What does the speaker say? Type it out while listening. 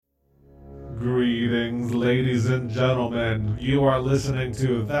Greetings, ladies and gentlemen. You are listening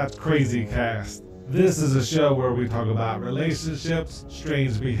to That Crazy Cast. This is a show where we talk about relationships,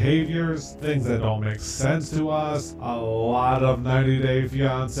 strange behaviors, things that don't make sense to us, a lot of 90 Day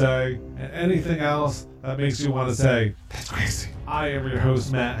Fiancé, and anything else that makes you want to say, that's crazy. I am your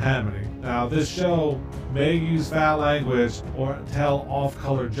host, Matt Hamity. Now, this show may use foul language or tell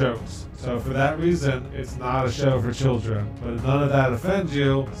off-color jokes. So for that reason, it's not a show for children. But if none of that offends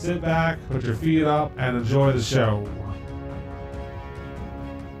you, sit back, put your feet up, and enjoy the show.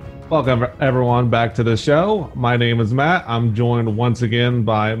 Welcome, everyone, back to the show. My name is Matt. I'm joined once again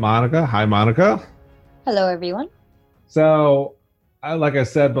by Monica. Hi, Monica. Hello, everyone. So, like I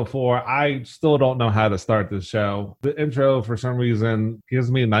said before, I still don't know how to start this show. The intro, for some reason,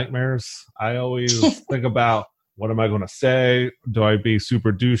 gives me nightmares. I always think about, what am I going to say? Do I be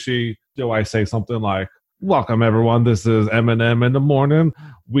super douchey? Do I say something like, welcome, everyone. This is Eminem in the morning.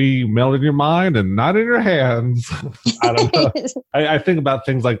 We melt in your mind and not in your hands. I don't know. I think about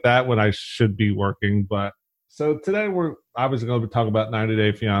things like that when I should be working. But so today we're obviously going to be talking about 90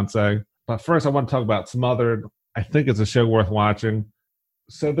 Day Fiancé. But first I want to talk about Smothered. I think it's a show worth watching.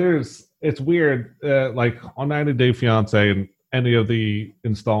 So it's weird, like on 90 Day Fiancé and any of the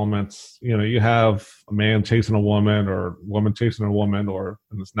installments, you know, you have a man chasing a woman or a woman chasing a woman, or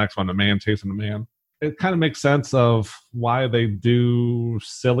in this next one, a man chasing a man. It kind of makes sense of why they do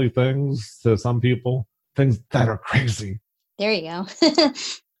silly things to some people, things that are crazy. There you go.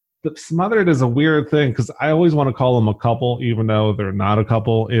 The Smothered is a weird thing because I always want to call them a couple, even though they're not a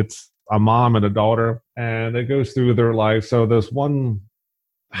couple. It's a mom and a daughter, and it goes through their life. So there's one,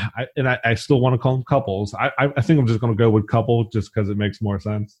 I still want to call them couples. I think I'm just going to go with couple just because it makes more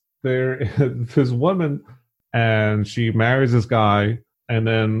sense. There's this woman, and she marries this guy. And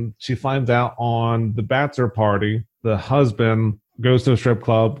then she finds out on the bachelor party, the husband goes to a strip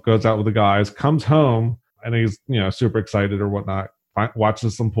club, goes out with the guys, comes home, and he's, you know, super excited or whatnot,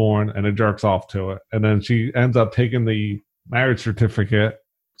 watches some porn, and it jerks off to it. And then she ends up taking the marriage certificate,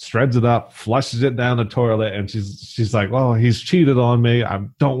 shreds it up, flushes it down the toilet, and she's like, oh, he's cheated on me. I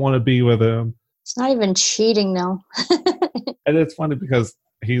don't want to be with him. It's not even cheating, though. And it's funny because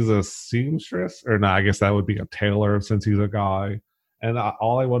he's a seamstress, or no, I guess that would be a tailor since he's a guy. And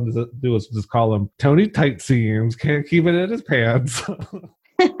all I wanted to do was just call him Tony Tight Seams. Can't keep it in his pants.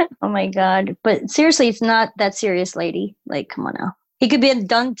 Oh, my God. But seriously, it's not that serious, lady. Like, come on now. He could be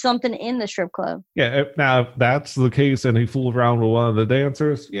done something in the strip club. Yeah, now, if that's the case and he fooled around with one of the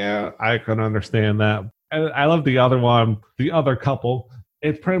dancers, yeah, I can understand that. And I love the other one, the other couple.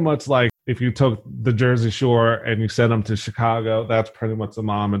 It's pretty much like if you took the Jersey Shore and you sent them to Chicago, that's pretty much the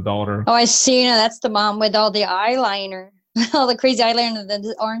mom and daughter. Oh, I see. That's the mom with all the eyeliner. All the crazy eyeliner,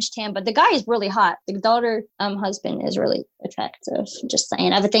 the orange tan, but the guy is really hot. The daughter husband is really attractive. Just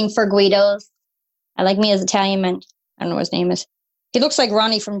saying. I have a thing for Guidos. I like me as Italian man. I don't know what his name is. He looks like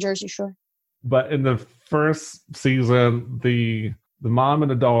Ronnie from Jersey Shore. But in the first season, the mom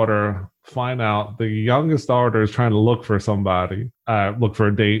and the daughter find out the youngest daughter is trying to look for somebody, look for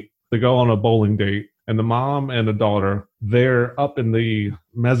a date. They go on a bowling date. And the mom and the daughter, they're up in the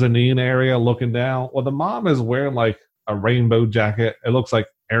mezzanine area looking down. Well, the mom is wearing like a rainbow jacket. It looks like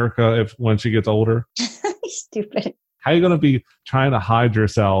Erica when she gets older. Stupid. How are you going to be trying to hide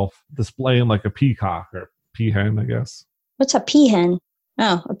yourself displaying like a peacock or peahen, I guess? What's a peahen?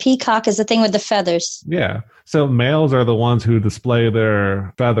 Oh, a peacock is the thing with the feathers. Yeah. So males are the ones who display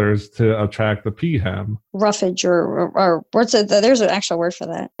their feathers to attract the peahen. Roughage or what's it? There's an actual word for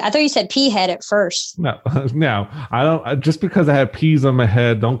that. I thought you said peahead at first. No, I don't. Just because I have peas on my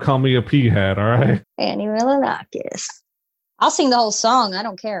head, don't call me a peahead, all right? Andy Milonakis. I'll sing the whole song. I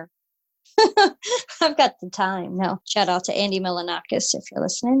don't care. I've got the time. No, shout out to Andy Milonakis if you're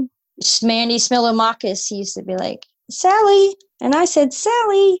listening. Mandy Smilomakis, he used to be like, Sally. And I said,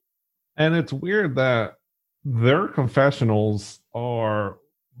 Sally. And it's weird that their confessionals are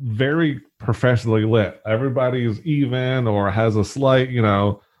very professionally lit. Everybody's even or has a slight, you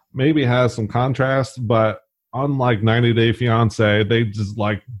know, maybe has some contrast, but unlike 90 Day Fiancé, they just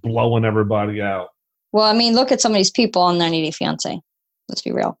like blowing everybody out. Well, I mean, look at some of these people on 90 Day Fiancé. Let's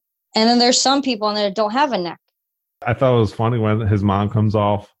be real. And then there's some people on there that don't have a neck. I thought it was funny when his mom comes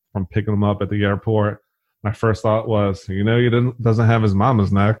off from picking him up at the airport. My first thought was, you know, he doesn't have his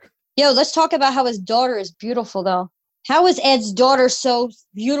mama's neck. Yo, let's talk about how his daughter is beautiful, though. How is Ed's daughter so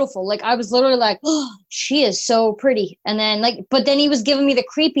beautiful? Like, I was literally like, oh, she is so pretty. And then, but then he was giving me the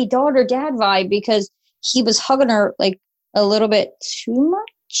creepy daughter-dad vibe because he was hugging her, like, a little bit too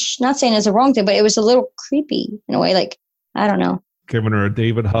much. Not saying it's a wrong thing, but it was a little creepy in a way. Like, I don't know. Giving her a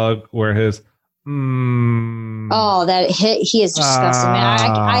David hug where his, Oh, he is disgusting,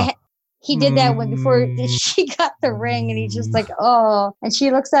 man. He did that when before she got the ring, and he's just like, oh. And she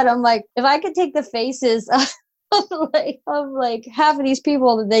looks at him like, if I could take the faces of like half of these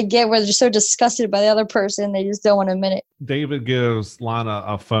people that they get where they're so disgusted by the other person, they just don't want to admit it. David gives Lana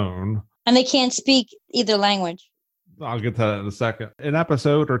a phone. And they can't speak either language. I'll get to that in a second. An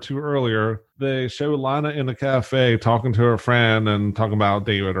episode or two earlier, they show Lana in a cafe talking to her friend and talking about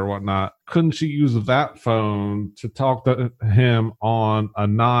David or whatnot. Couldn't she use that phone to talk to him on a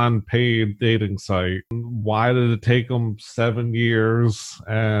non-paid dating site? Why did it take him 7 years?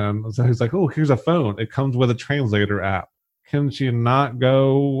 And so he's like, oh, here's a phone. It comes with a translator app. Can she not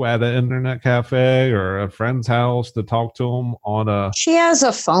go at an internet cafe or a friend's house to talk to him on a... She has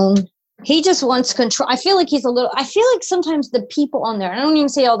a phone. He just wants control. I feel like I feel like sometimes the people on there, and I don't even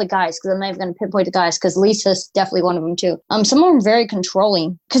say all the guys because I'm not even going to pinpoint the guys because Lisa's definitely one of them too. Some of them are very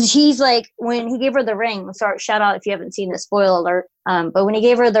controlling because he's like, when he gave her the ring, sorry, shout out if you haven't seen the spoiler alert. But when he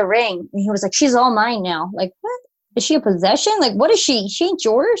gave her the ring, he was like, she's all mine now. Like, what? Is she a possession? Like, what is she? She ain't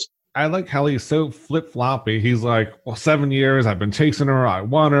yours? I like how he's so flip-floppy. He's like, well, 7 years, I've been chasing her, I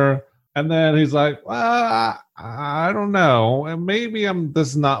want her. And then he's like, well, I don't know. And maybe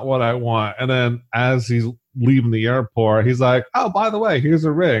this is not what I want. And then as he's leaving the airport, he's like, oh, by the way, here's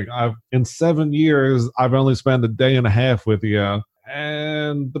a ring. In 7 years, I've only spent a day and a half with you.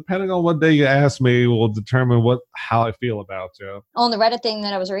 And depending on what day you ask me will determine how I feel about you. On the Reddit thing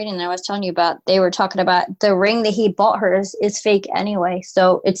that I was reading that I was telling you about, they were talking about the ring that he bought her is fake anyway.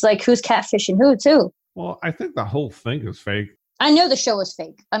 So it's like, who's catfishing who too? Well, I think the whole thing is fake. I know the show is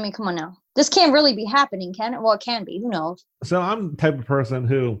fake. I mean, come on now. This can't really be happening, can it? Well, it can be. Who knows? So I'm the type of person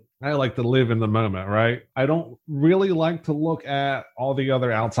who I like to live in the moment, right? I don't really like to look at all the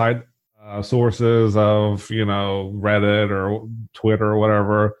other outside sources of, Reddit or Twitter or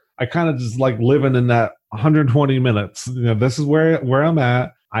whatever. I kind of just like living in that 120 minutes. This is where I'm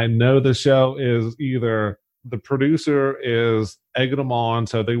at. I know the show is either the producer is egging them on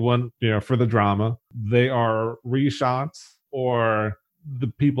so they want, for the drama. They are reshots, or the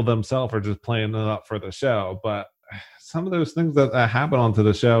people themselves are just playing it up for the show. But some of those things that happen onto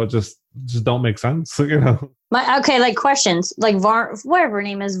the show just don't make sense, Like questions, like whatever her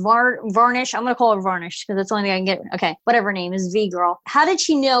name is, Varnish. I'm going to call her Varnish because that's the only thing I can get. Okay, whatever her name is, V girl. How did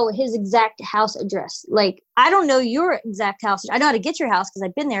she know his exact house address? Like, I don't know your exact house. I know how to get your house because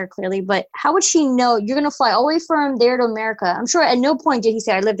I've been there clearly, but how would she know you're going to fly all the way from there to America? I'm sure at no point did he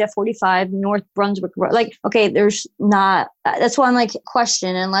say, I lived at 45 North Brunswick Road. Like, okay, there's not, that's why I'm like,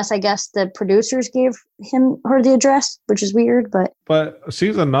 question, unless I guess the producers gave her the address, which is weird, but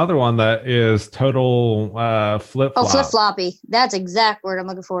she's another one that is total flip-flop. Oh, flip-floppy. That's exact word I'm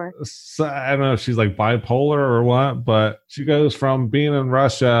looking for. So, I don't know if she's like bipolar or what, but she goes from being in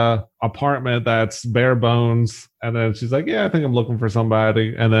Russia, apartment that's bare bones, and then she's like, yeah, I think I'm looking for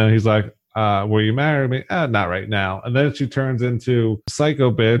somebody. And then he's like, will you marry me? Not right now. And then she turns into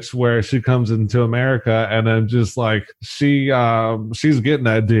psycho bitch where she comes into America and then just like she's getting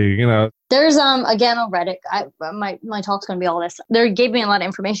that D, There's again on Reddit. My talk's gonna be all this. They gave me a lot of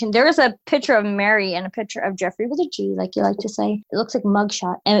information. There is a picture of Mary and a picture of Jeffrey with a G, like you like to say. It looks like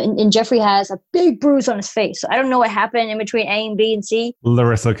mugshot, and Jeffrey has a big bruise on his face. So I don't know what happened in between A and B and C.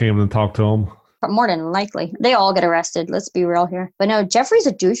 Larissa came and talked to him. More than likely. They all get arrested. Let's be real here. But no, Jeffrey's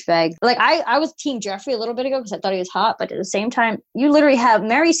a douchebag. Like, I was team Jeffrey a little bit ago because I thought he was hot. But at the same time, you literally have...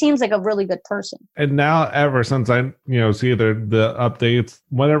 Mary seems like a really good person. And now, ever since I, see the updates,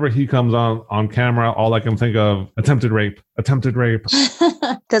 whenever he comes on camera, all I can think of, attempted rape.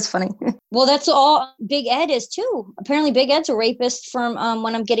 That's funny. Well, that's all Big Ed is too. Apparently Big Ed's a rapist from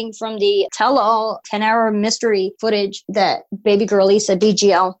when I'm getting from the tell-all 10-hour mystery footage that baby girl Lisa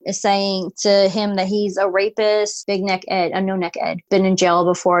BGL is saying to him that he's a rapist. Big Neck Ed, No Neck Ed, been in jail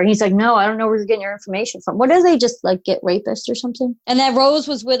before. And he's like, no, I don't know where you're getting your information from. What do they just like get rapists or something? And that Rose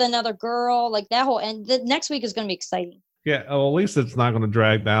was with another girl, like that whole, and the next week is going to be exciting. Yeah, well, at least it's not going to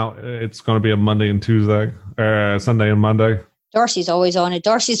drag out. It's going to be a Monday and Tuesday, or Sunday and Monday. Darcy's always on it.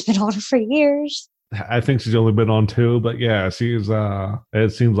 Darcy's been on it for years. I think she's only been on 2, but yeah, she's.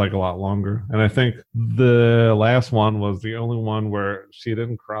 It seems like a lot longer. And I think the last one was the only one where she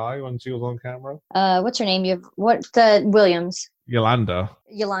didn't cry when she was on camera. What's her name? Williams. Yolanda.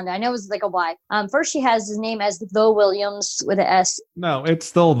 I know it was like a Y. First she has his name as the Williams with an S. No, it's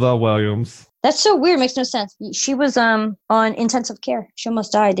still the Williams. That's so weird. Makes no sense. She was on intensive care. She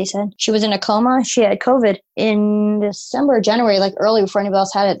almost died, they said. She was in a coma. She had COVID in December or January, like early before anybody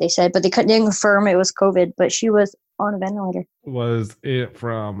else had it, they said. But they didn't confirm it was COVID. But she was on a ventilator. Was it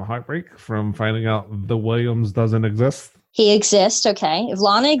from heartbreak, from finding out the Williams doesn't exist? He exists, okay. If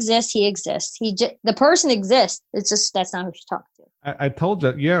Lana exists, he exists. The person exists. It's just that's not who she's talking to. I told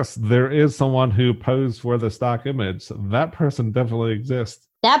you, yes, there is someone who posed for the stock image. That person definitely exists.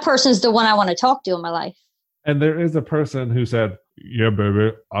 That person's the one I want to talk to in my life. And there is a person who said, yeah,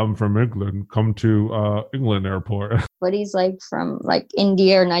 baby, I'm from England. Come to England airport. But he's like from like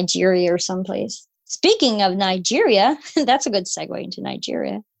India or Nigeria or someplace. Speaking of Nigeria, that's a good segue into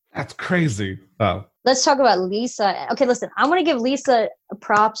Nigeria. That's crazy. Oh. Let's talk about Lisa. Okay, listen, I want to give Lisa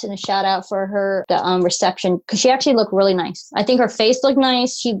props and a shout out for her reception because she actually looked really nice. I think her face looked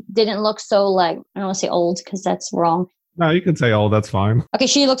nice. She didn't look so like, I don't want to say old because that's wrong. No, you can say old. That's fine. Okay,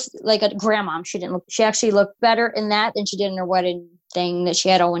 she looks like a grandma. She actually looked better in that than she did in her wedding thing that she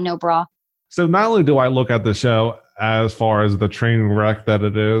had on with no bra. So not only do I look at the show as far as the train wreck that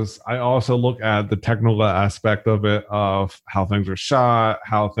it is, I also look at the technical aspect of it, of how things are shot,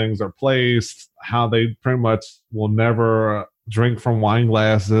 how things are placed, how they pretty much will never drink from wine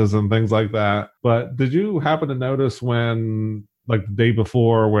glasses and things like that. But did you happen to notice when, like the day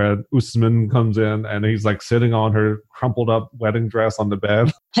before, when Usman comes in and he's like sitting on her crumpled up wedding dress on the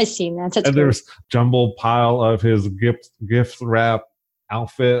bed? I seen that. And there's jumbled pile of his gift wrap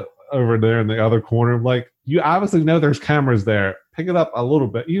outfit over there in the other corner. Like, you obviously know there's cameras there. Pick it up a little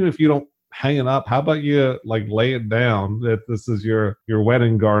bit. Even if you don't hang it up, how about you like lay it down that this is your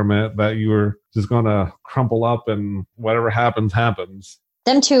wedding garment that you were just gonna crumple up and whatever happens.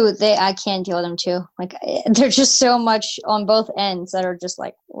 Them two, I can't deal with them too. Like, there's just so much on both ends that are just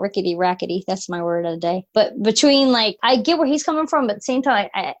like rickety rackety. That's my word of the day. But between like, I get where he's coming from, but at the same time,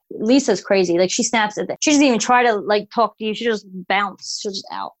 Lisa's crazy. Like, she snaps at that. She doesn't even try to like talk to you. She just bounce. She's just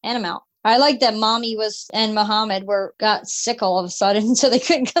out. And I'm out. I like that Mommy and Muhammad got sick all of a sudden, so they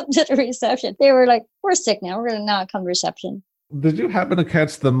couldn't come to the reception. They were like, we're sick now. We're going to not come to reception. Did you happen to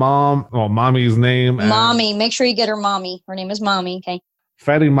catch the Mommy's name? Mommy. Make sure you get her Mommy. Her name is Mommy. Okay.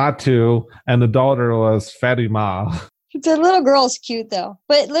 Fatimatu, and the daughter was Fatima. The little girl's cute though,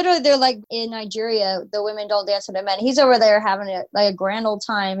 but literally they're like, in Nigeria, the women don't dance with the men. He's over there having a grand old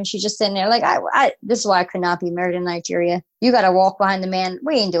time, and she's just sitting there like, I this is why I could not be married in Nigeria. You got to walk behind the man.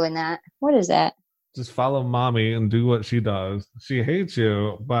 We ain't doing that. What is that? Just follow Mommy and do what she does. She hates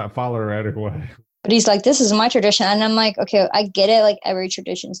you, but follow her anyway. But he's like, this is my tradition. And I'm like, okay, I get it. Like, every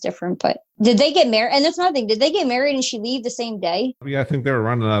tradition's different. But did they get married? And that's another thing. Did they get married and she leave the same day? Yeah, I think they were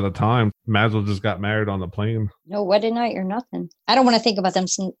running out of time. Mazel just got married on the plane. No wedding night or nothing. I don't want to think about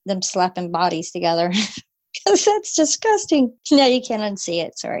them slapping bodies together. Because that's disgusting. No, you can't unsee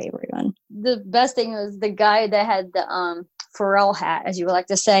it. Sorry, everyone. The best thing was the guy that had the Pharrell hat, as you would like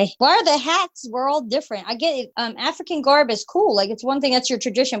to say. Why are the hats? We're all different. I get it. African garb is cool. Like, it's one thing that's your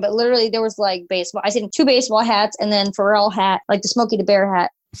tradition, but literally there was like baseball. I seen 2 baseball hats and then Pharrell hat, like the Smokey the Bear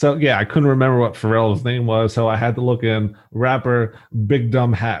hat. So yeah, I couldn't remember what Pharrell's name was, so I had to look in rapper Big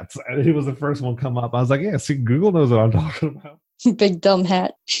Dumb Hats. He was the first one come up. I was like, yeah, see, Google knows what I'm talking about. Big Dumb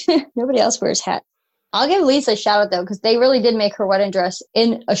Hat. Nobody else wears hats. I'll give Lisa a shout out though, because they really did make her wedding dress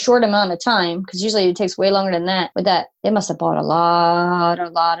in a short amount of time, because usually it takes way longer than that. With that, they must have bought a lot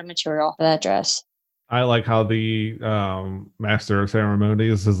of material for that dress. I like how the master of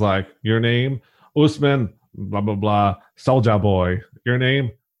ceremonies is like, your name, Usman, blah, blah, blah, Soldier Boy. Your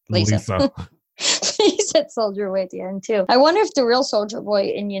name, Lisa. He said Soldier Boy at the end too. I wonder if the real Soldier Boy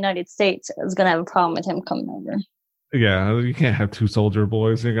in the United States is going to have a problem with him coming over. Yeah, you can't have 2 soldier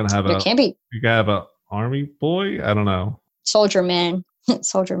boys. You're going to have There can't be. You got to have a army boy? I don't know. Soldier man.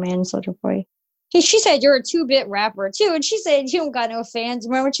 Soldier man, soldier boy. She said you're a 2-bit rapper too. And she said you don't got no fans.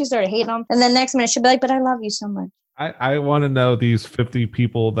 Remember when she started hating them? And then next minute she'll be like, but I love you so much. I want to know these 50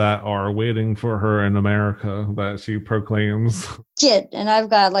 people that are waiting for her in America that she proclaims. Shit, and I've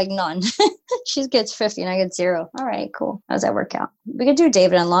got like none. She gets 50 and I get 0. All right, cool. How does that work out? We could do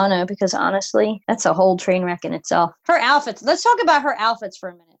David and Lana because honestly, that's a whole train wreck in itself. Her outfits. Let's talk about her outfits for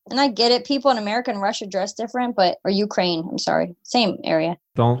a minute. And I get it. People in America and Russia dress different, or Ukraine. I'm sorry. Same area.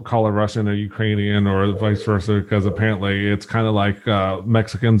 Don't call a Russian or Ukrainian or vice versa, because apparently it's kind of like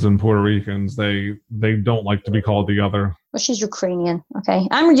Mexicans and Puerto Ricans. They don't like to be called the other. Well, she's Ukrainian. Okay.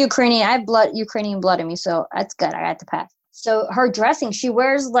 I'm Ukrainian. I have Ukrainian blood in me, so that's good. I got to pass. So her dressing, she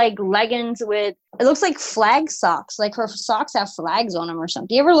wears like leggings with, it looks like flag socks. Like her socks have flags on them or something.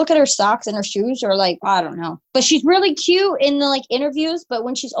 Do you ever look at her socks and her shoes, or like, I don't know. But she's really cute in the like interviews. But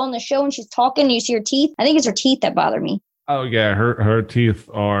when she's on the show and she's talking, you see her teeth. I think it's her teeth that bother me. Oh yeah, her teeth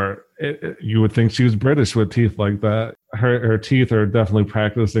are. You would think she was British with teeth like that. Her teeth are definitely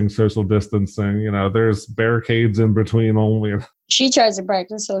practicing social distancing. You know, there's barricades in between only. She tries to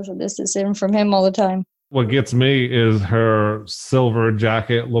practice social distancing from him all the time. What gets me is her silver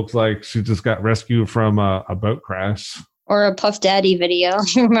jacket looks like she just got rescued from a boat crash. Or a Puff Daddy video.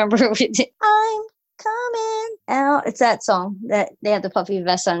 You remember we did, I'm coming out. It's that song that they have the puffy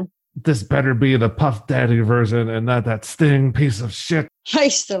vest on. This better be the Puff Daddy version and not that Sting piece of shit. I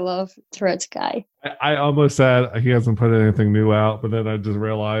used to love Tourette's guy. I almost said he hasn't put anything new out, but then I just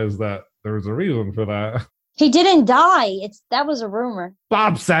realized that there was a reason for that. He didn't die. That was a rumor.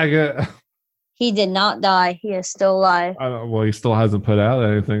 Bob Saget. He did not die. He is still alive. Well, he still hasn't put out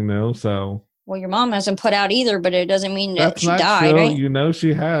anything new, so. Well, your mom hasn't put out either, but it doesn't mean that she died, true. right? You know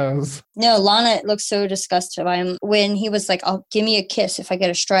she has. No, Lana looks so disgusted by him. When he was like, "Oh, give me a kiss if I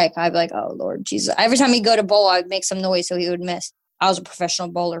get a strike," I'd be like, "Oh, Lord Jesus." Every time he'd go to bowl, I'd make some noise so he would miss. I was a professional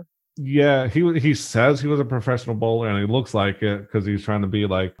bowler. Yeah, he says he was a professional bowler, and he looks like it because he's trying to be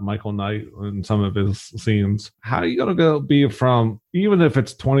like Michael Knight in some of his scenes. How are you going to go be from, even if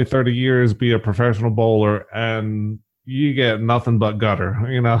it's 20, 30 years, be a professional bowler and you get nothing but gutter,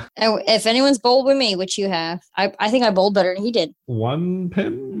 you know? And if anyone's bowled with me, which you have, I think I bowled better than he did. 1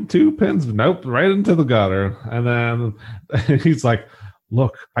 pin, 2 pins, nope, right into the gutter. And then he's like,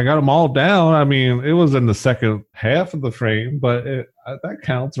 look, I got them all down. I mean, it was in the second half of the frame, but that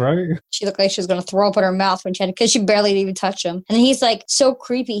counts, right? She looked like she was going to throw up in her mouth when she had it, because she barely even touched him. And he's like, so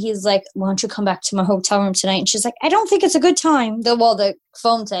creepy. He's like, why don't you come back to my hotel room tonight? And she's like, I don't think it's a good time. The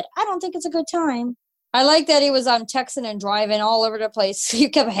phone said, I don't think it's a good time. I like that he was texting and driving all over the place. He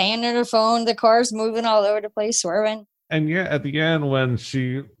kept handing her phone. The car's moving all over the place, swerving. And yeah, at the end, when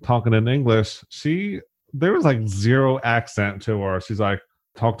she talking in English, there was like zero accent to her. She's like,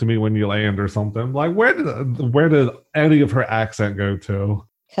 talk to me when you land or something. Like, where did any of her accent go to?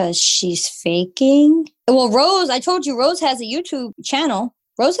 Because she's faking. Well, Rose, I told you, Rose has a YouTube channel.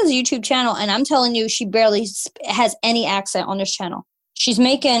 And I'm telling you, she barely has any accent on this channel. She's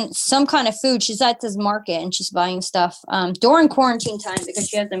making some kind of food. She's at this market and she's buying stuff during quarantine time because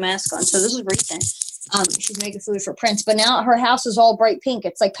she has the mask on. So this is recent. She's making food for Prince. But now her house is all bright pink.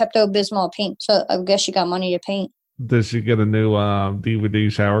 It's like Pepto-Bismol pink. So I guess she got money to paint. Did she get a new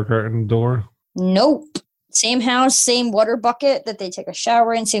DVD shower curtain door? Nope. Same house, same water bucket that they take a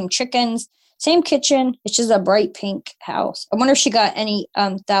shower in, same chickens, same kitchen. It's just a bright pink house. I wonder if she got any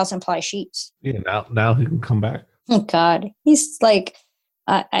 1,000-ply sheets. Yeah, now he can come back. Oh, God. He's like...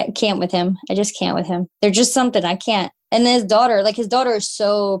 I can't with him. I just can't with him. They're just something I can't. And his daughter is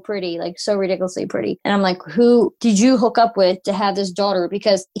so pretty, like so ridiculously pretty. And I'm like, who did you hook up with to have this daughter?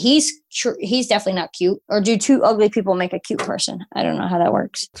 Because he's definitely not cute. Or do two ugly people make a cute person? I don't know how that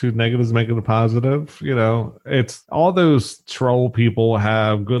works. Two negatives make it a positive. You know, it's all those troll people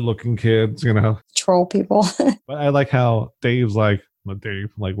have good looking kids, you know. Troll people. But I like how Dave's like, well,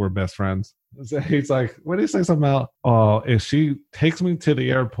 Dave, like we're best friends. He's like, what do you say something about? Oh, if she takes me to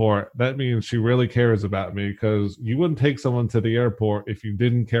the airport, that means she really cares about me, because you wouldn't take someone to the airport if you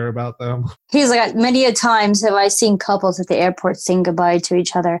didn't care about them. He's like, many a times have I seen couples at the airport saying goodbye to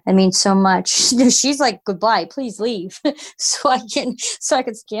each other. It means so much. She's like, goodbye, please leave, so I can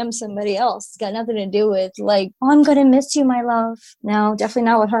scam somebody else. It's got nothing to do with like, oh, I'm gonna miss you, my love. No, definitely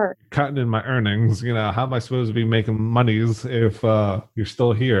not with her. Cutting in my earnings, you know, how am I supposed to be making monies if you're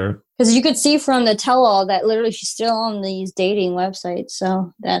still here? Because you could see from the tell-all that literally she's still on these dating websites,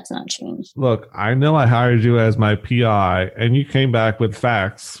 so that's not changed. Look, I know I hired you as my PI, and you came back with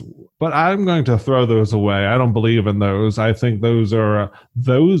facts, but I'm going to throw those away. I don't believe in those. I think those are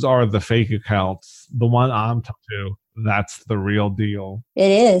the fake accounts. The one I'm talking to, that's the real deal. It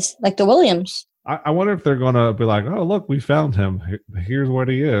is, like the Williams. I wonder if they're going to be like, oh, look, we found him. Here's what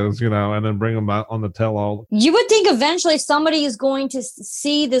he is, you know, and then bring him out on the tell-all. You would think eventually somebody is going to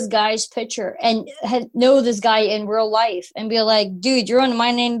see this guy's picture and know this guy in real life and be like, dude, you're on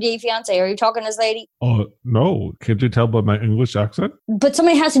My 90 Day Fiance. Are you talking to this lady? Oh, no. Can't you tell by my English accent? But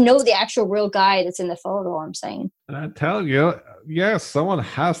somebody has to know the actual real guy that's in the photo, I'm saying. And I tell you, yes, someone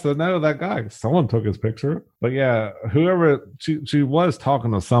has to know that guy. Someone took his picture. But yeah, whoever, she was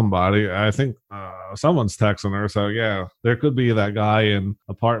talking to somebody. I think someone's texting her. So yeah, there could be that guy in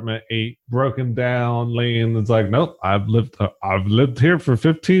apartment 8, broken down, laying. It's like, nope, I've lived here for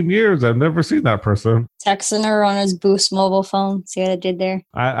 15 years. I've never seen that person. Texting her on his Boost mobile phone. See what I did there?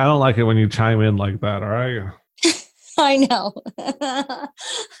 I don't like it when you chime in like that, all right? I know.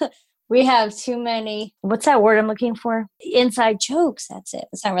 We have too many, what's that word I'm looking for? Inside jokes. That's it.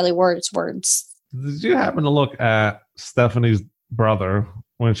 It's not really words, it's words. Did you happen to look at Stephanie's brother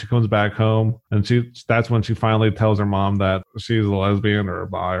when she comes back home? And that's when she finally tells her mom that she's a lesbian or a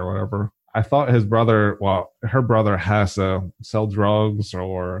bi or whatever. I thought her brother has to sell drugs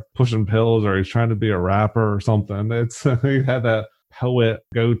or pushing pills, or he's trying to be a rapper or something. He had that poet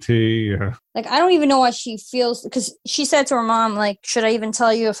goatee. Like, I don't even know why she feels, because she said to her mom, like, should I even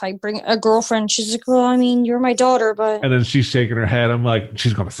tell you if I bring a girlfriend? She's like, well, I mean, you're my daughter, but... And then she's shaking her head. I'm like,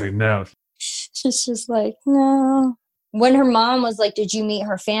 she's going to say no. She's just like, no. When her mom was like, did you meet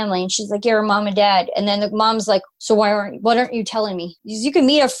her family? And she's like, yeah, her mom and dad. And then the mom's like, so what aren't you telling me? You can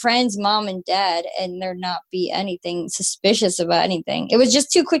meet a friend's mom and dad and there not be anything suspicious about anything. It was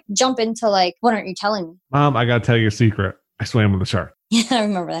just too quick to jump into like, what aren't you telling me? Mom, I gotta tell you a secret. I swam with a shark. Yeah, I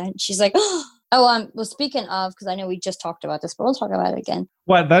remember that. She's like, well, speaking of, because I know we just talked about this, but we'll talk about it again.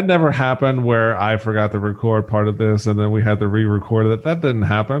 What? That never happened where I forgot to record part of this and then we had to re-record it. That didn't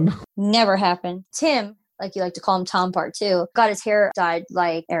happen. Never happened. Tim, like you like to call him Tom Part 2, got his hair dyed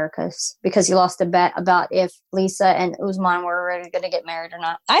like Erica's because he lost a bet about if Lisa and Usman were really going to get married or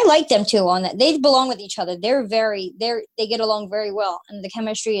not. I like them too on that. They belong with each other. They get along very well, and the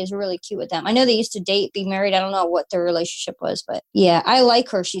chemistry is really cute with them. I know they used to date, be married. I don't know what their relationship was, but yeah, I like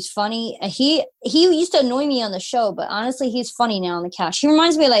her. She's funny. He used to annoy me on the show, but honestly, he's funny now on the couch. He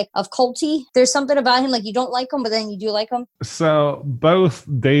reminds me like of Colty. There's something about him like you don't like him, but then you do like him. So both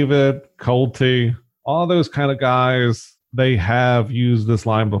David, Colty, all those kind of guys, they have used this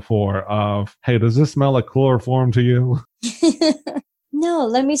line before of, hey, does this smell like chloroform to you? No,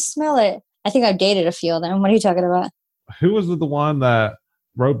 let me smell it. I think I've dated a few of them. What are you talking about? Who was the one that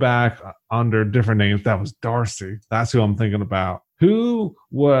wrote back under different names? That was Darcy. That's who I'm thinking about. Who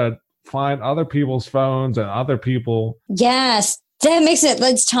would find other people's phones and other people? Yes. That makes it,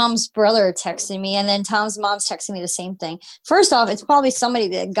 that's Tom's brother texting me, and then Tom's mom's texting me the same thing. First off, it's probably somebody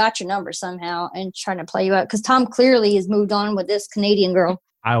that got your number somehow and trying to play you out, because Tom clearly has moved on with this Canadian girl.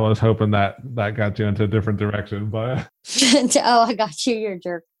 I was hoping that got you into a different direction, but... Oh, I got you, you're a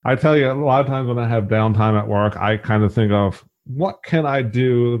jerk. I tell you, a lot of times when I have downtime at work, I kind of think of, what can I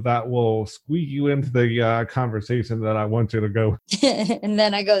do that will squeak you into the conversation that I want you to go? And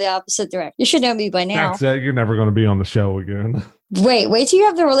then I go the opposite direction. You should know me by now. That's it. You're never going to be on the show again. Wait till you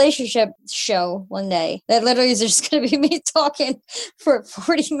have the relationship show one day. That literally is just going to be me talking for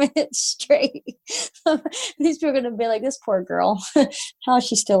 40 minutes straight. These people are going to be like, this poor girl. How is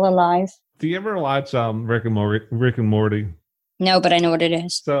she still alive? Do you ever watch Rick and Morty? No, but I know what it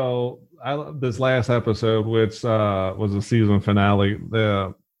is. So this last episode, which was a season finale,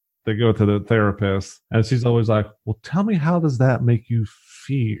 they go to the therapist, and she's always like, well, tell me, how does that make you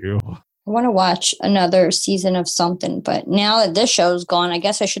feel? I want to watch another season of something, but now that this show's gone, I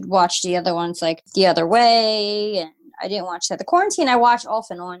guess I should watch the other ones, like The Other Way, and I didn't watch that. The Quarantine I watch off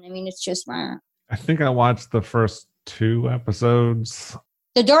and on. I mean, it's just... I think I watched the first 2 episodes.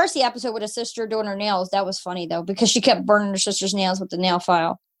 The Darcy episode with her sister doing her nails, that was funny, though, because she kept burning her sister's nails with the nail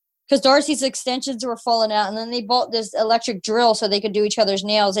file. Because Darcy's extensions were falling out, and then they bought this electric drill so they could do each other's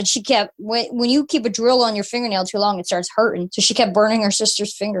nails. And she kept, when you keep a drill on your fingernail too long, it starts hurting. So she kept burning her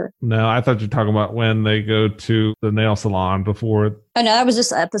sister's finger. No, I thought you were talking about when they go to the nail salon before. Oh, no, that was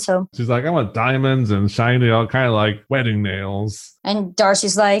this episode. She's like, I want diamonds and shiny, all kind of like wedding nails. And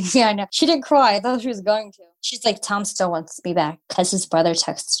Darcy's like, yeah, I know. She didn't cry. I thought she was going to. She's like, Tom still wants me back because his brother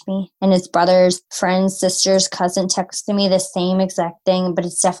texted me. And his brother's friend's sister's cousin texted me the same exact thing. But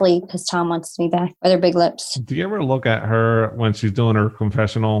it's definitely because Tom wants me back. Or their big lips. Do you ever look at her when she's doing her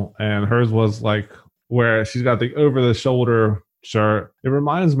confessional? And hers was like where she's got the over-the-shoulder shirt. It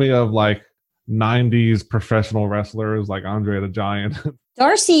reminds me of like 90s professional wrestlers like Andre the Giant.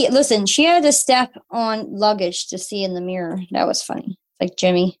 Darcy, listen, she had to step on luggage to see in the mirror. That was funny. Like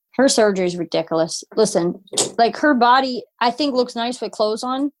Jimmy. Her surgery is ridiculous. Listen, like her body, I think looks nice with clothes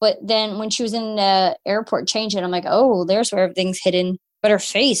on. But then when she was in the airport changing, I'm like, oh, there's where everything's hidden. But her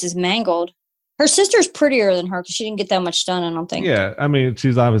face is mangled. Her sister's prettier than her because she didn't get that much done, I don't think. Yeah, I mean,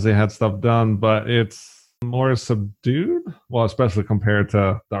 she's obviously had stuff done, but it's more subdued. Well, especially compared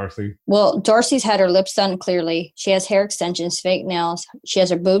to Darcy. Well, Darcy's had her lips done clearly. She has hair extensions, fake nails. She has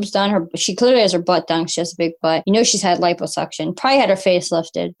her boobs done. She clearly has her butt done. She has a big butt. You know she's had liposuction. Probably had her face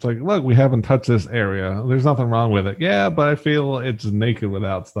lifted. It's like, look, we haven't touched this area. There's nothing wrong with it. Yeah, but I feel it's naked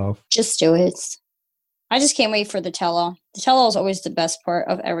without stuff. Just do it. I just can't wait for the tell-all. The tell-all is always the best part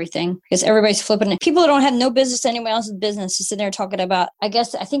of everything because everybody's flipping it. People don't have no business anyone else's business to sit there talking about. I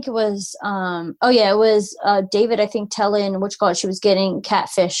think it was, David, I think, telling she was getting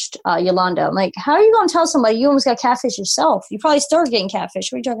catfished, Yolanda. I'm like, how are you going to tell somebody you almost got catfished yourself? You probably started getting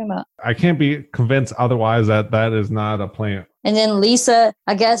catfished. What are you talking about? I can't be convinced otherwise that is not a plant. And then Lisa,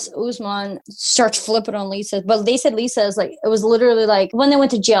 I guess Usman starts flipping on Lisa. But they said Lisa is like, it was literally like when they went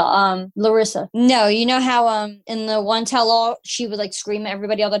to jail, Larissa. No, you know how in the one tell-all, she would like scream at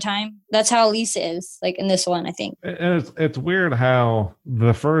everybody all the time? That's how Lisa is, like in this one, I think. And it's weird how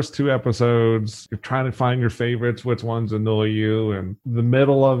the first 2 episodes, you're trying to find your favorites, which ones annoy you. And the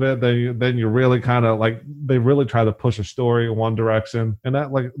middle of it, then you really kind of like, they really try to push a story in one direction. And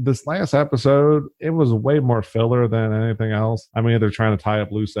that like this last episode, it was way more filler than anything else. else. I mean, they're trying to tie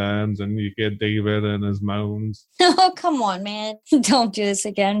up loose ends, and you get David and his moans. Oh, come on, man. Don't do this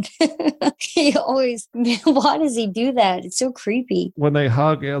again. He always, why does he do that? It's so creepy. When they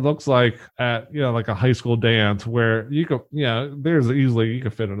hug, it looks like at, like a high school dance where you could, there's easily, you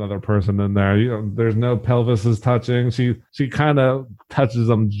could fit another person in there. There's no pelvises touching. She kind of touches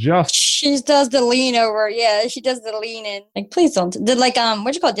them just. She does the lean over. Yeah, she does the lean in. Like, please don't. Did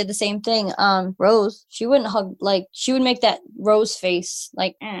did the same thing. Rose, she wouldn't hug, like, she would make that Rose face,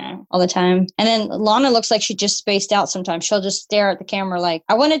 like, all the time. And then Lana looks like she just spaced out sometimes. She'll just stare at the camera like,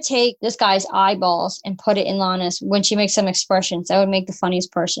 I want to take this guy's eyeballs and put it in Lana's. When she makes some expressions, that would make the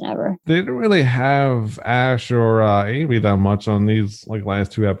funniest person ever. They didn't really have Ash or Amy that much on these, like,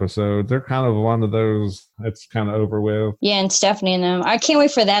 last 2 episodes. They're kind of one of those, it's kind of over with. Yeah, and Stephanie and them. I can't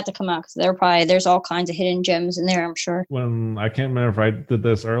wait for that to come out, because there's all kinds of hidden gems in there, I'm sure. When I can't remember if I did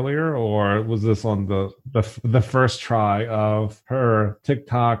this earlier or was this on the first try of her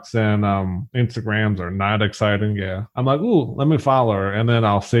TikToks and Instagrams are not exciting. Yeah, I'm like, ooh, let me follow her, and then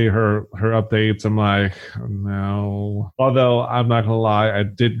I'll see her updates. I'm like, no. Although I'm not gonna lie, I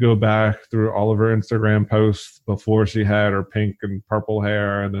did go back through all of her Instagram posts before she had her pink and purple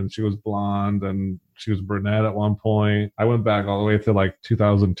hair, and then she was blonde and she was brunette at one point. I went back all the way to like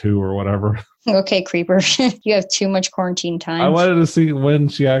 2002 or whatever. Okay, creeper. You have too much quarantine time. I wanted to see when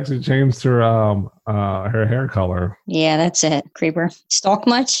she actually changed her hair color. Yeah, that's it, creeper. Stalk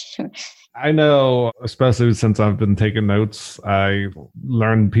much? I know, especially since I've been taking notes, I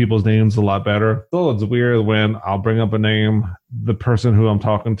learned people's names a lot better. So it's weird when I'll bring up a name, the person who I'm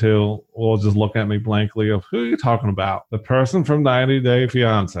talking to will just look at me blankly of, who are you talking about? The person from 90 Day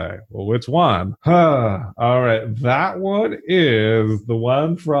Fiancé. Well, which one? All right, that one is the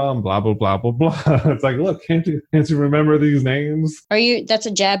one from blah, blah, blah, blah, blah. It's like, look, can't you remember these names? That's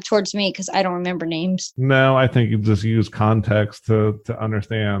a jab towards me because I don't remember names. No, I think you just use context to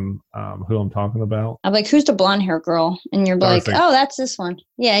understand who I'm talking about. I'm like, who's the blonde hair girl? And you're like, oh, that's this one.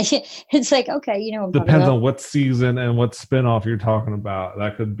 Yeah, it's like, okay, you know. Depends on what season and what spinoff you're talking about.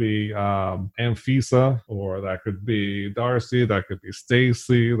 That could be Anfisa, or that could be Darcy, that could be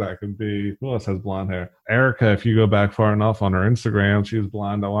Stacy, that could be, who else has blonde hair? Erica, if you go back far enough on her Instagram, she was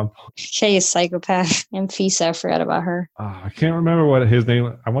blonde at one point. She is psychopath. Anfisa, I forgot about her. I can't remember what his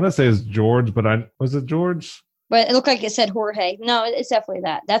name, I want to say is George, but was it George? But it looked like it said Jorge. No, it's definitely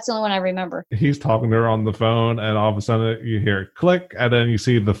that. That's the only one I remember. He's talking to her on the phone, and all of a sudden you hear it click, and then you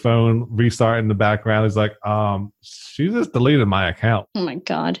see the phone restart in the background. He's like, she just deleted my account. Oh my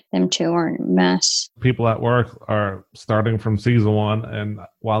God. Them two are a mess. People at work are starting from season 1, and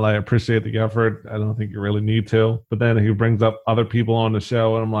while I appreciate the effort, I don't think you really need to. But then he brings up other people on the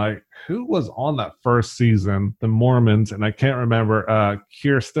show, and I'm like, who was on that first season? The Mormons, and I can't remember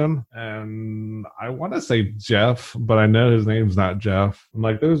Kirsten, and I want to say Jeff, but I know his name's not Jeff. I'm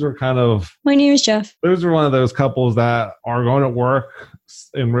like, those are kind of... My name is Jeff. Those are one of those couples that are going to work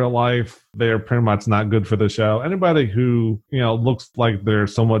in real life. They're pretty much not good for the show. Anybody who, looks like they're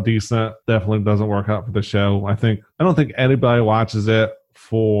somewhat decent definitely doesn't work out for the show. I don't think anybody watches it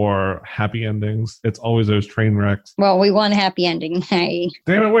for happy endings. It's always those train wrecks. Well, we want a happy ending. Hey.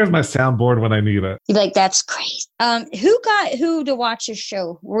 Damn it, where's my soundboard when I need it? You're like, that's crazy. Who got who to watch this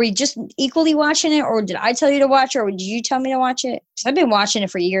show? Were we just equally watching it, or did I tell you to watch it, or did you tell me to watch it? Because I've been watching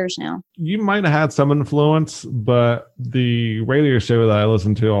it for years now. You might have had some influence, but the radio show that I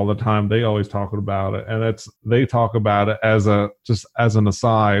listen to all the time, they always talk about it, and they talk about it as an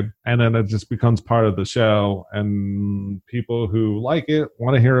aside, and then it just becomes part of the show, and people who like it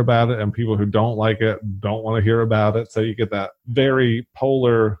want to hear about it, and people who don't like it don't want to hear about it. So you get that very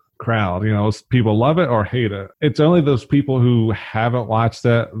polar crowd. People love it or hate it. It's only those people who haven't watched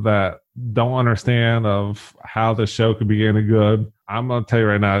it that don't understand of how the show could be any good. I'm gonna tell you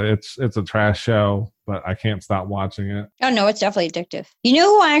right now, it's a trash show, but I can't stop watching it. Oh no, it's definitely addictive. You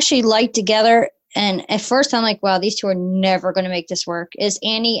know who I actually like together? And at first I'm like, wow, these two are never going to make this work, is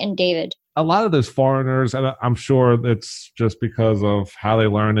Annie and David. A lot of those foreigners, and I'm sure it's just because of how they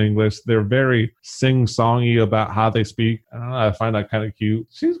learn English, they're very sing-songy about how they speak. I don't know, I find that kind of cute.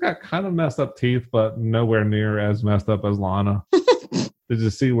 She's got kind of messed up teeth, but nowhere near as messed up as Lana. Did you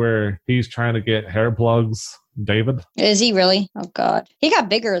see where he's trying to get hair plugs? David? Is he really? Oh God. He got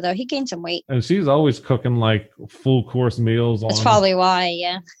bigger though. He gained some weight. And she's always cooking like full course meals. That's probably why,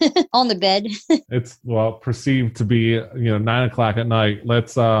 yeah. On the bed. It's perceived to be, 9:00 at night.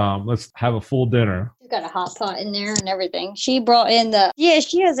 Let's have a full dinner. She's got a hot pot in there and everything. She brought in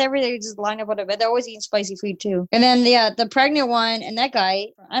she has everything just lined up on the bed. They're always eating spicy food too. And then the pregnant one and that guy,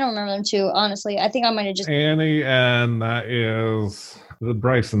 I don't remember them too, honestly. I think I might have just Annie, and that is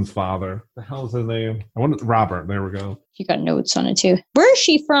Bryson's father. The hell's his name? I want Robert. There we go. You got notes on it too. Where is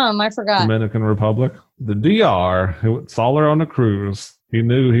she from? I forgot. Dominican Republic. The DR, who saw her on a cruise. He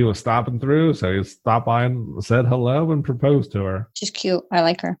knew he was stopping through, so he stopped by and said hello and proposed to her. She's cute. I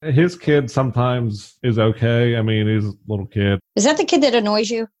like her. His kid sometimes is okay. I mean, he's a little kid. Is that the kid that annoys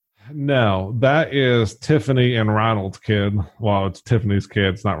you? No, that is Tiffany and Ronald's kid. Well, it's Tiffany's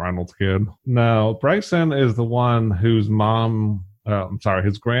kid. It's not Ronald's kid. No, Bryson is the one whose mom...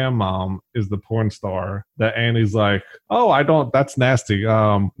 his grandmom is the porn star that Annie's like, oh, that's nasty.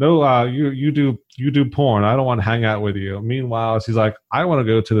 No, you do porn. I don't want to hang out with you. Meanwhile, she's like, I want to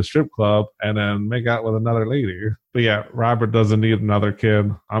go to the strip club and then make out with another lady. But yeah, Robert doesn't need another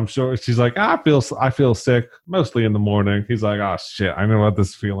kid. I'm sure she's like, I feel sick mostly in the morning. He's like, oh shit, I know what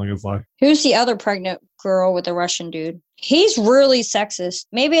this feeling is like. Who's the other pregnant girl with the Russian dude? He's really sexist.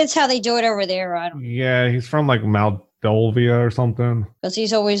 Maybe it's how they do it over there. I don't know. Yeah, he's from like Moldova or something. Because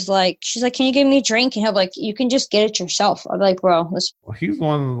he's always like, she's like, can you give me a drink? And he'll be like, you can just get it yourself. I'm like, bro, listen. He's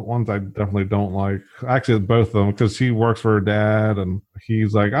one of the ones I definitely don't like. Actually, both of them, because she works for her dad, and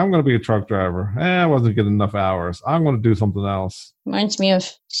he's like, I'm going to be a truck driver. I wasn't getting enough hours. I'm going to do something else. Reminds me of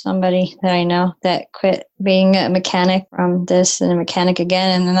somebody that I know that quit being a mechanic from this and a mechanic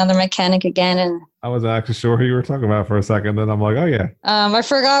again and another mechanic again. And I wasn't actually sure who you were talking about for a second. Then I'm like, oh yeah. I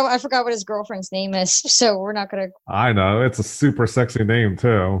forgot what his girlfriend's name is. So we're not going to. I know. It's a super sexy name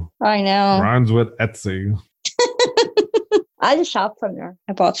too. I know. Rhymes with Etsy. I just shopped from there.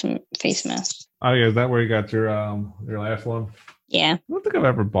 I bought some face masks. Oh yeah. Is that where you got your last one? Yeah. I don't think I've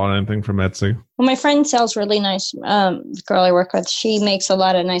ever bought anything from Etsy. Well, my friend sells really nice, the girl I work with, she makes a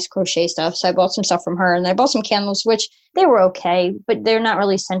lot of nice crochet stuff. So I bought some stuff from her, and I bought some candles, which they were okay, but they're not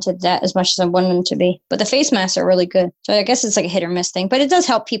really scented that as much as I wanted them to be. But the face masks are really good. So I guess it's like a hit or miss thing, but it does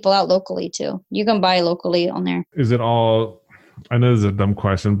help people out locally too. You can buy locally on there. Is it all, I know this is a dumb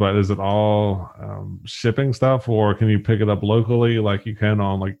question, but is it all shipping stuff, or can you pick it up locally like you can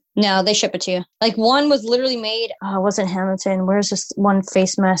on like? No, they ship it to you. Like one was literally made, it wasn't Hamilton. Where's this one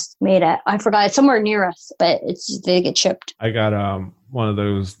face mask made at? I forgot. It's somewhere near us, but they get shipped. I got one of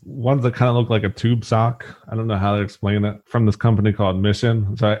those ones that kind of look like a tube sock. I don't know how to explain it, from this company called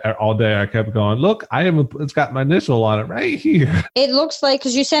Mission. So all day I kept going, look, it's got my initial on it right here. It looks like,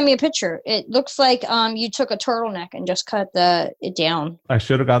 because you sent me a picture, it looks like you took a turtleneck and just cut it down. I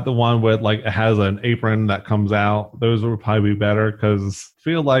should have got the one with like, it has an apron that comes out. Those would probably be better, because I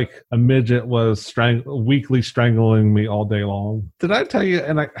feel like a midget was weakly strangling me all day long. Did I tell you,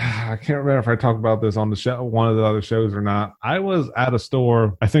 and I can't remember if I talked about this on the show, one of the other shows or not. I was at a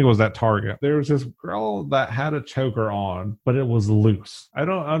store, I think it was at Target. There was this girl that had a choker on, but it was loose. I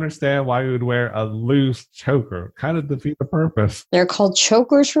don't understand why you would wear a loose choker. Kind of defeat the purpose. They're called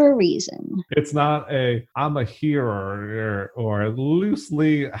chokers for a reason. It's not I'm a hero or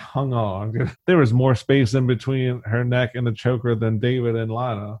loosely hung on. There was more space in between her neck and the choker than David and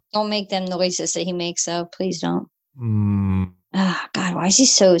Lana. Don't make them noises that he makes, though. Please don't. Oh, God, why is he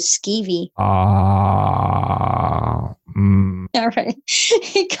so skeevy? All right.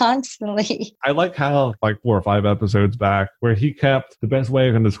 He constantly. I like how, like 4 or 5 episodes back, where he kept, the best way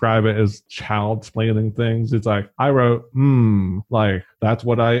I can describe it is child explaining things. It's like, I wrote, like, that's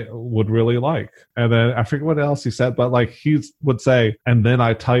what I would really like. And then I forget what else he said, but like he would say, and then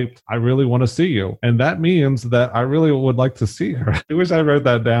I typed, I really want to see you. And that means that I really would like to see her. I wish I wrote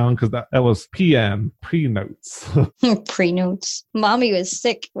that down, because that was PN, pre-notes. Pre-notes. Mommy was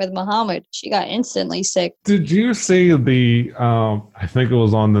sick with Muhammad. She got instantly sick. Did you see the, I think it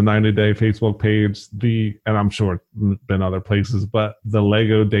was on the 90 Day Facebook page, and I'm sure it's been other places, but the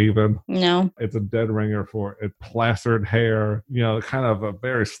Lego David? No. It's a dead ringer for it. Plastered hair, kind of a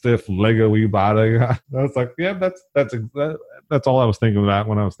very stiff Lego-y body. I was like, yeah, that's all I was thinking about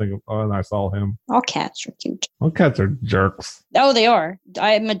when I saw him. All cats are cute. All cats are jerks. Oh, they are.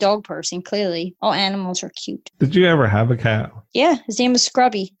 I'm a dog person, clearly. All animals are cute. Did you ever have a cat? Yeah, his name was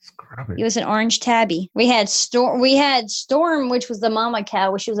Scrubby. Scrubby. He was an orange tabby. We had Storm, which was the mama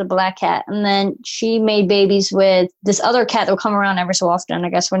cat, which was a black cat. And then she made babies with this other cat that would come around every so often, I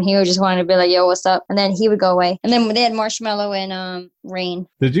guess, when he just wanted to be like, yo, what's up? And then he would go away. And then they had Marshmallow and Rain.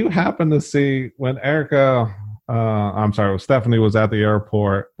 Did you happen to see when Stephanie was at the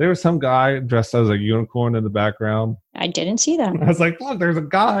airport, there was some guy dressed as a unicorn in the background? I didn't see that. I was like, look, there's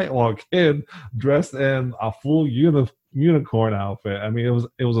a kid dressed in a full unicorn outfit. I mean,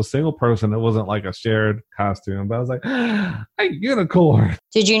 it was a single person. It wasn't like a shared costume, but I was like, a unicorn.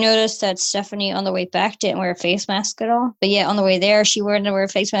 Did you notice that Stephanie on the way back didn't wear a face mask at all? But yeah, on the way there, she wanted to wear a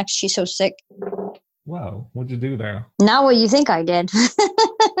face mask. She's so sick. Wow, what'd you do there? Not what you think I did.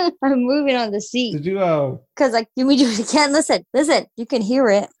 I'm moving on the seat. Did you Because like you do it again. Listen, you can hear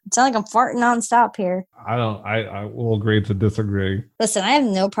it. It's not like I'm farting nonstop here. I will agree to disagree. Listen, I have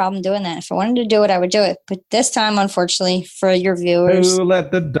no problem doing that. If I wanted to do it, I would do it. But this time, unfortunately, for your viewers, Who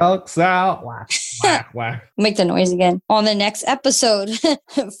let the ducks out? Whack, whack, whack. make the noise again. On the next episode,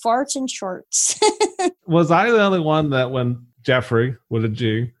 farts and shorts. Was I the only one that when Jeffrey with a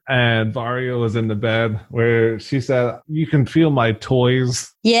G and Varia was in the bed where she said, "You can feel my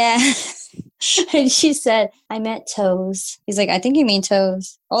toys"? Yeah. And she said, I meant toes. He's like, I think you mean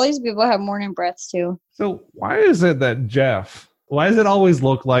toes. All these people have morning breaths too. So why is it that why does it always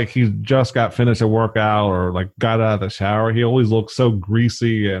look like he just got finished a workout or like got out of the shower? He always looks so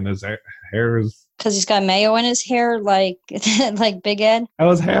greasy and his hair is... Because he's got mayo in his hair like Big Ed. I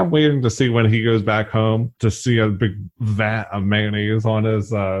was half waiting to see when he goes back home to see a big vat of mayonnaise on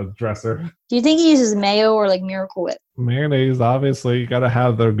his dresser. Do you think he uses mayo or like Miracle Whip? Mayonnaise, obviously. You got to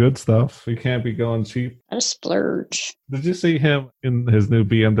have the good stuff. You can't be going cheap. Not a splurge. Did you see him in his new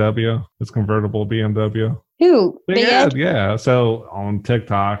BMW? His convertible BMW? Who? Big Ed? Yeah. So on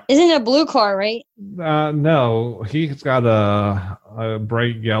TikTok. Isn't it a blue car, right? No, he's got a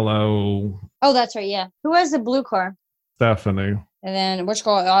bright yellow... Oh, that's right, yeah. Who has the blue car? Stephanie. And then which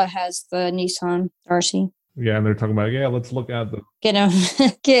car has the Nissan Darcy? Yeah, and they're talking about, let's look at the... Get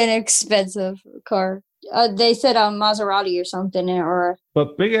an expensive car. They said a Maserati or something, or...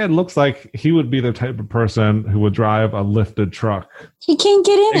 But Big Ed looks like he would be the type of person who would drive a lifted truck. He can't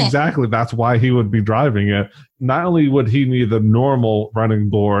get in it. Exactly. That's why he would be driving it. Not only would he need the normal running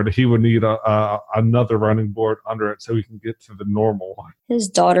board, he would need another running board under it so he can get to the normal one. His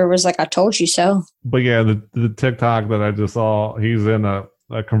daughter was like, I told you so. But yeah, the TikTok that I just saw, he's in a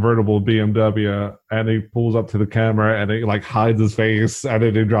convertible BMW and he pulls up to the camera and he like hides his face and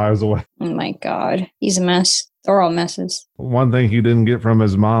then he drives away. Oh my God. He's a mess. They're all messes. One thing he didn't get from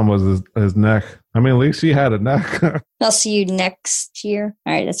his mom was his neck. I mean, at least she had a neck. I'll see you next year.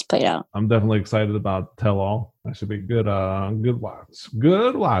 All right, let's play it out. I'm definitely excited about Tell All. That should be good. Good watch.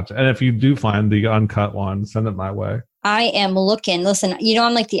 Good watch. And if you do find the uncut one, send it my way. I am looking. Listen,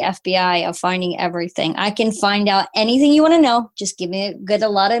 I'm like the FBI of finding everything. I can find out anything you want to know. Just give me a good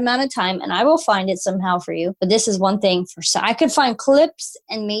allotted amount of time and I will find it somehow for you. But this is one thing I could find clips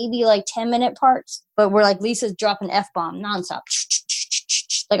and maybe like 10-minute parts, but we're like Lisa's dropping F-bomb nonstop.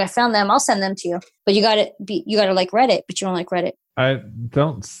 Like I found them. I'll send them to you. But you got to like Reddit, but you don't like Reddit. I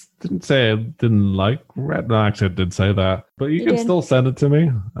didn't say I didn't like Reddit. No, actually, I did say that. But you can still send it to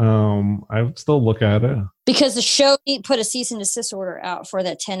me. I would still look at it. Because the show put a cease and desist order out for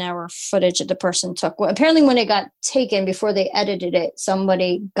that 10-hour footage that the person took. Well, apparently when it got taken, before they edited it,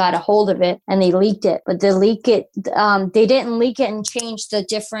 somebody got a hold of it and they leaked it. But they didn't leak it and change the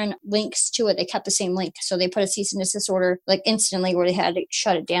different links to it. They kept the same link. So they put a cease and desist order like instantly where they had to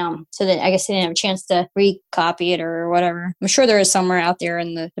shut it down. So that I guess they didn't have a chance to recopy it or whatever. I'm sure there is somewhere out there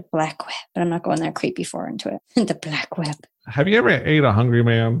in the black web, but I'm not going that creepy far into it. The black web. Have you ever ate a hungry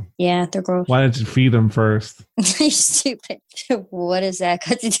man? Yeah, they're gross. Why didn't you feed him first? You're stupid. What is that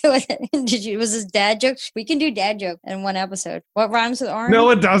got to do with it? Was this dad joke? We can do dad joke in one episode. What rhymes with orange? No,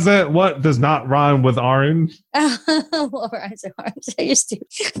 it doesn't. What does not rhyme with orange? What rhymes with orange? You're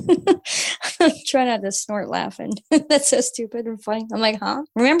stupid. I'm trying not to snort laughing. That's so stupid and funny. I'm like, huh?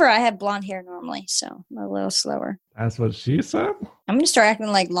 Remember, I have blonde hair normally, so I'm a little slower. That's what she said? I'm going to start acting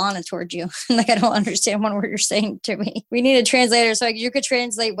like Lana towards you. Like I don't understand one word you're saying to me. We need a translator so you could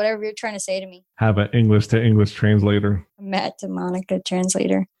translate whatever you're trying to say to me. Have an English to English translator. Matt to Monica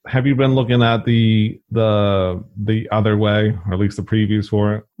translator. Have you been looking at the other way, or at least the previews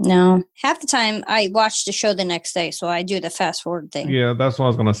for it? No. Half the time I watch the show the next day, so I do the fast forward thing. Yeah, that's what I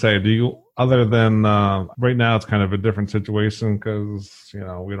was going to say. Do you, other than right now, it's kind of a different situation because,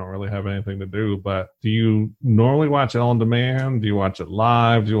 we don't really have anything to do, but do you normally watch it on demand? Do you watch it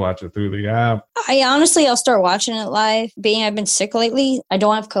live? Do you watch it through the app? I'll start watching it live. Being I've been sick lately, I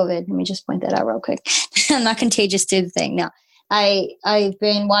don't have COVID. Let me just point that out real quick. I'm not contagious to the thing. No. I've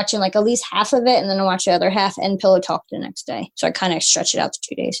been watching like at least half of it and then I watch the other half and Pillow Talk the next day. So I kind of stretch it out to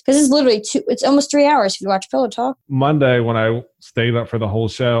 2 days because it's literally it's almost 3 hours if you watch Pillow Talk. Monday when I stayed up for the whole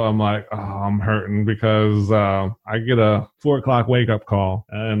show, I'm like, oh, I'm hurting because I get a 4 o'clock wake up call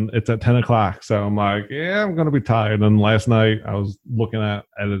and it's at 10 o'clock. So I'm like, yeah, I'm going to be tired. And last night I was looking at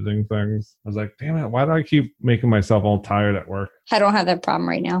editing things. I was like, damn it, why do I keep making myself all tired at work? I don't have that problem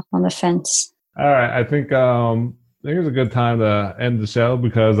right now. On the fence. All right. I think here's a good time to end the show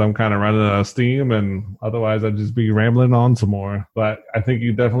because I'm kind of running out of steam, and otherwise I'd just be rambling on some more. But I think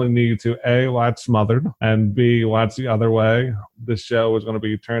you definitely need to A, watch Smothered, and B, watch The Other Way. This show is going to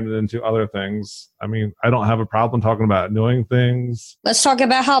be turned into other things. I mean, I don't have a problem talking about annoying things. Let's talk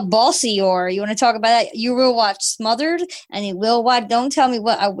about how bossy you are. You want to talk about that? You will watch Smothered, and you will watch. Don't tell me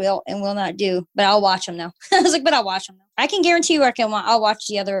what I will and will not do, but I'll watch them now. I was like, but I'll watch them now. I can guarantee you I'll watch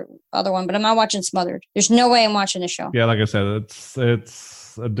the other one, but I'm not watching Smothered. There's no way I'm watching the show. Yeah, like I said, it's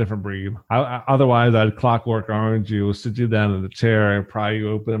a different breed. Otherwise, I'd Clockwork Orange you, sit you down in the chair, and pry you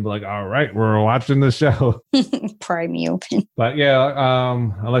open, and be like, "All right, we're watching the show." Pry me open. But yeah,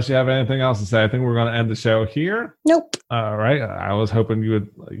 unless you have anything else to say, I think we're going to end the show here. Nope. All right. I was hoping you would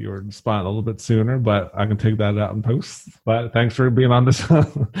respond a little bit sooner, but I can take that out in post. But thanks for being on the show.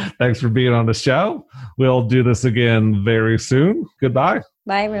 Thanks for being on the show. We'll do this again very soon. Goodbye.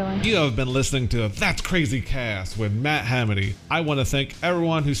 Bye, everyone. You have been listening to That's Crazy Cast with Matt Hamity. I want to thank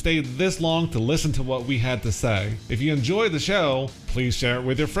everyone who stayed this long to listen to what we had to say. If you enjoyed the show, please share it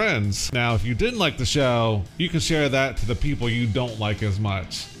with your friends. Now, if you didn't like the show, you can share that to the people you don't like as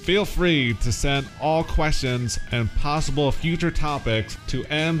much. Feel free to send all questions and possible future topics to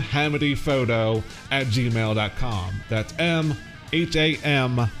mhamidyphoto@gmail.com. That's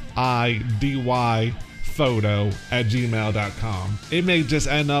MHAMIDY photo@gmail.com. It may just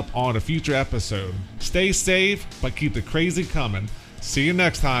end up on a future episode. Stay safe, but keep the crazy coming. See you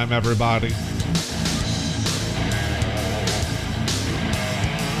next time, everybody.